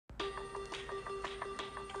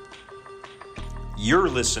You're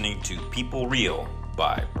listening to People Real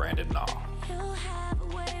by Brandon Naw.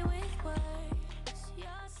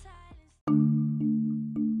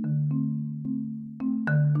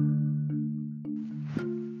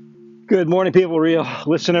 Good morning, People Real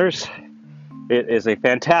listeners. It is a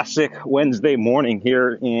fantastic Wednesday morning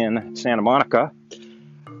here in Santa Monica.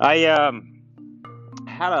 I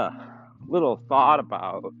had a little thought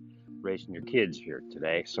about raising your kids here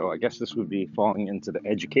today, so I guess this would be falling into the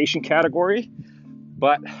education category,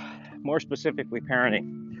 but more specifically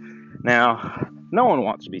parenting. Now, no one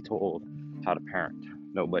wants to be told how to parent.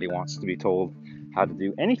 Nobody wants to be told how to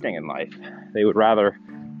do anything in life. They would rather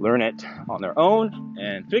learn it on their own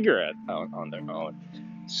and figure it out on their own.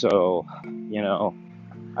 So,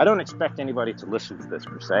 I don't expect anybody to listen to this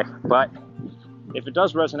per se, but if it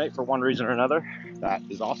does resonate for one reason or another, that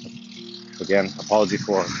is awesome. Again, apology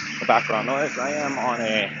for the background noise. I am on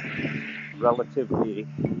a relatively,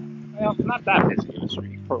 not that busy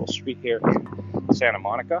street, Pearl Street here in Santa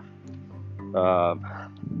Monica. I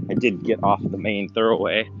did get off the main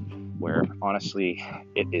thoroughway where honestly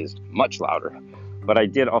it is much louder. But I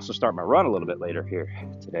did also start my run a little bit later here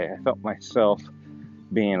today. I felt myself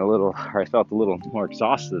I felt a little more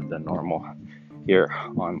exhausted than normal here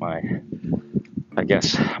on my,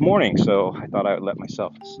 morning. So I thought I would let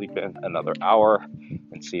myself sleep in another hour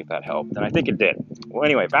and see if that helped. And I think it did. Well,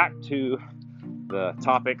 anyway, back to the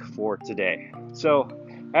topic for today. So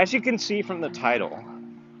as you can see from the title,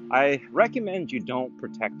 I recommend you don't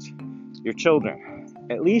protect your children,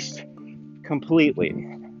 at least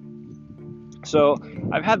completely. So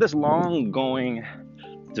I've had this long-going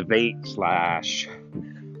debate /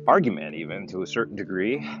 argument, even to a certain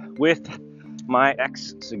degree, with my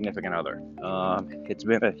ex-significant other. It's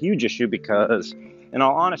been a huge issue because, in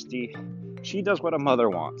all honesty, she does what a mother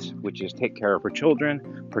wants, which is take care of her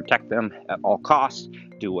children, protect them at all costs,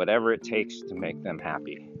 do whatever it takes to make them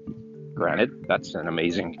happy. Granted, that's an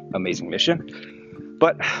amazing, amazing mission.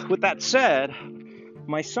 But with that said,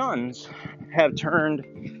 my sons have turned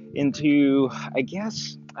into, I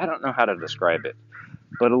don't know how to describe it,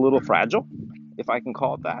 but a little fragile, if I can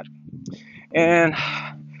call it that. And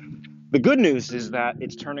the good news is that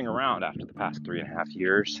it's turning around after the past 3.5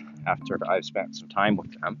 years, after I've spent some time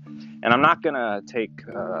with them. And I'm not going to take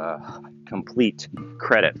complete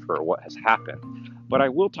credit for what has happened, but I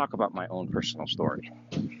will talk about my own personal story.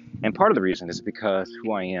 And part of the reason is because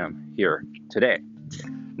who I am here today.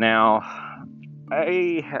 Now,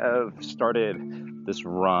 I have started this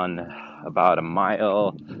run about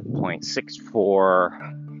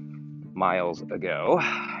 1.64 miles ago.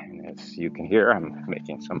 And as you can hear, I'm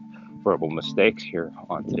making some verbal mistakes here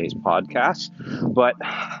on today's podcast. But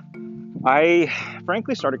I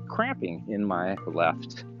frankly started cramping in my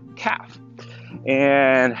left calf.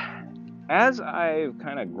 And as I've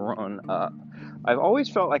kind of grown up, I've always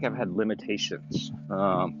felt like I've had limitations.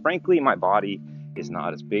 Frankly, my body is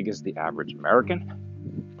not as big as the average American,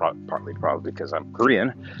 partly probably because I'm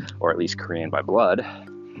Korean, or at least Korean by blood.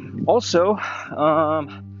 Also,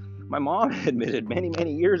 my mom admitted many,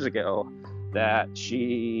 many years ago that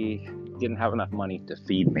she didn't have enough money to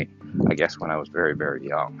feed me, I guess when I was very, very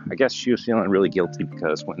young. I guess she was feeling really guilty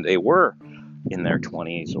because when they were in their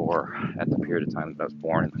 20s or at the period of time that I was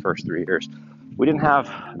born in the first 3 years, we didn't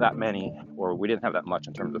have that many, or we didn't have that much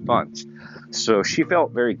in terms of funds. So she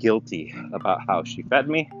felt very guilty about how she fed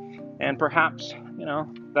me, and perhaps,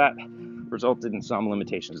 that resulted in some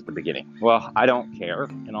limitations at the beginning. Well, I don't care,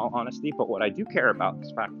 in all honesty, but what I do care about is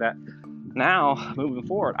the fact that now, moving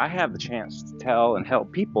forward, I have the chance to tell and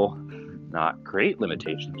help people not create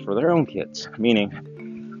limitations for their own kids, meaning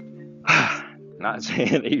not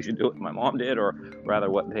saying that you should do what my mom did, or rather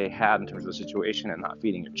what they had in terms of the situation and not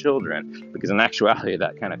feeding your children, because in actuality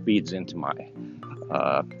that kind of feeds into my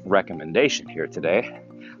recommendation here today.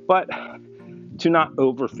 But to not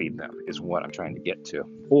overfeed them is what I'm trying to get to,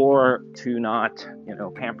 or to not,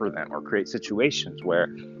 pamper them or create situations where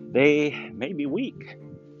they may be weak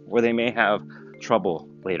or they may have trouble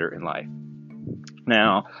later in life.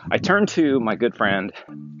 Now, I turn to my good friend,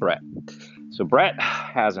 Brett. So Brett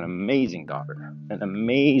has an amazing daughter, an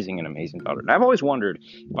amazing daughter. And I've always wondered,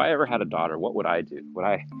 if I ever had a daughter, what would I do? Would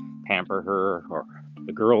I pamper her or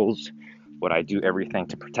the girls? Would I do everything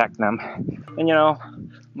to protect them? And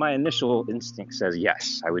my initial instinct says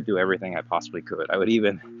yes, I would do everything I possibly could. I would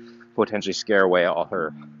even potentially scare away all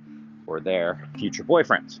her or their future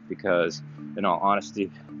boyfriends, because in all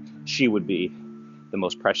honesty, she would be the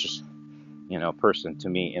most precious, person to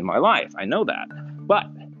me in my life. I know that. But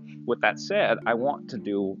with that said, I want to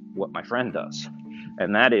do what my friend does,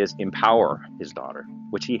 and that is empower his daughter,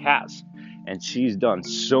 which he has. And she's done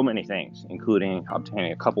so many things, including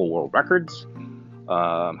obtaining a couple world records,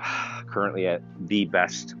 currently at the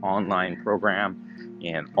best online program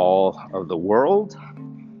in all of the world,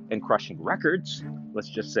 and crushing records, let's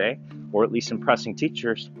just say, or at least impressing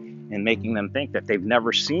teachers and making them think that they've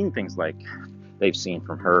never seen things like they've seen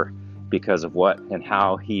from her because of what and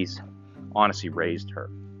how he's honestly raised her.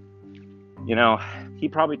 You know, he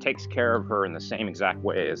probably takes care of her in the same exact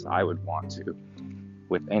way as I would want to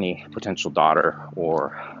with any potential daughter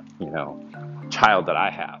or, child that I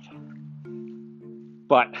have.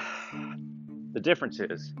 But the difference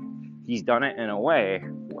is he's done it in a way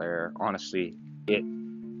where, honestly, it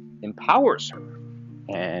empowers her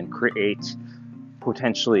and creates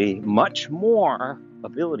potentially much more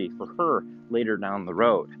ability for her later down the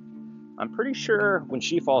road. I'm pretty sure when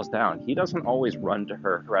she falls down, he doesn't always run to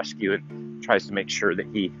her rescue and tries to make sure that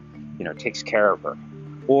he, takes care of her.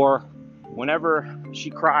 Or whenever she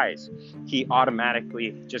cries, he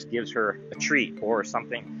automatically just gives her a treat or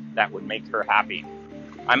something that would make her happy.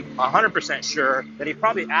 I'm 100% sure that he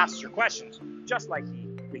probably asks her questions, just like he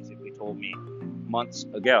basically told me months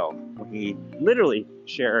ago when he literally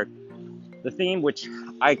shared the theme, which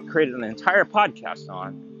I created an entire podcast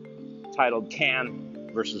on, titled Can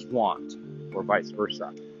versus Want, or vice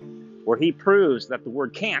versa, where he proves that the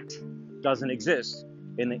word can't doesn't exist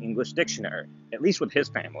in the English dictionary, at least with his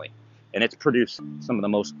family, and it's produced some of the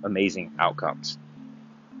most amazing outcomes.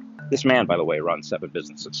 This man, by the way, runs 7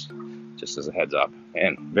 businesses, just as a heads up,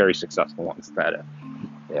 and very successful ones that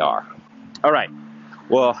they are. All right,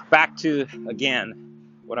 well, back to, again,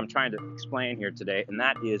 what I'm trying to explain here today, and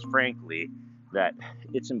that is, frankly, that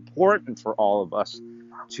it's important for all of us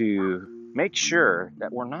to make sure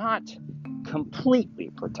that we're not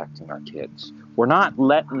completely protecting our kids. We're not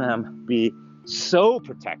letting them be so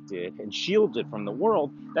protected and shielded from the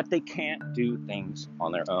world that they can't do things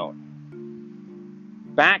on their own.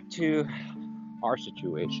 Back to our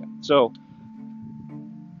situation. So,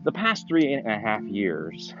 the past 3.5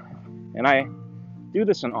 years, and I do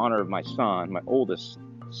this in honor of my son, my oldest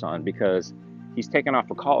son, because he's taking off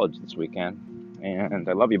for college this weekend, and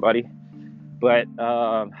I love you, buddy, but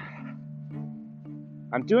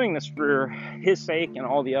I'm doing this for his sake and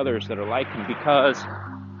all the others that are like him, because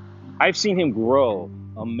I've seen him grow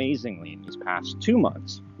amazingly in these past 2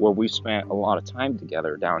 months, where we spent a lot of time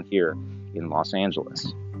together down here in Los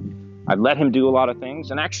Angeles. I've let him do a lot of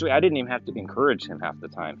things, and actually I didn't even have to encourage him half the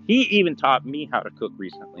time. He even taught me how to cook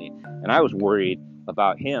recently, and I was worried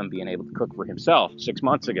about him being able to cook for himself 6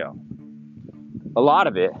 months ago. A lot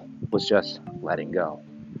of it was just letting go.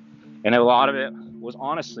 And a lot of it was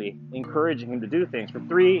honestly encouraging him to do things for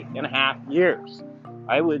 3.5 years.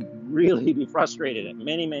 I would really be frustrated at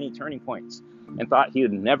many, many turning points and thought he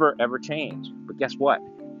would never, ever change. But guess what?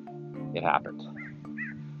 It happened.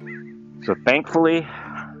 So thankfully,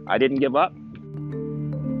 I didn't give up.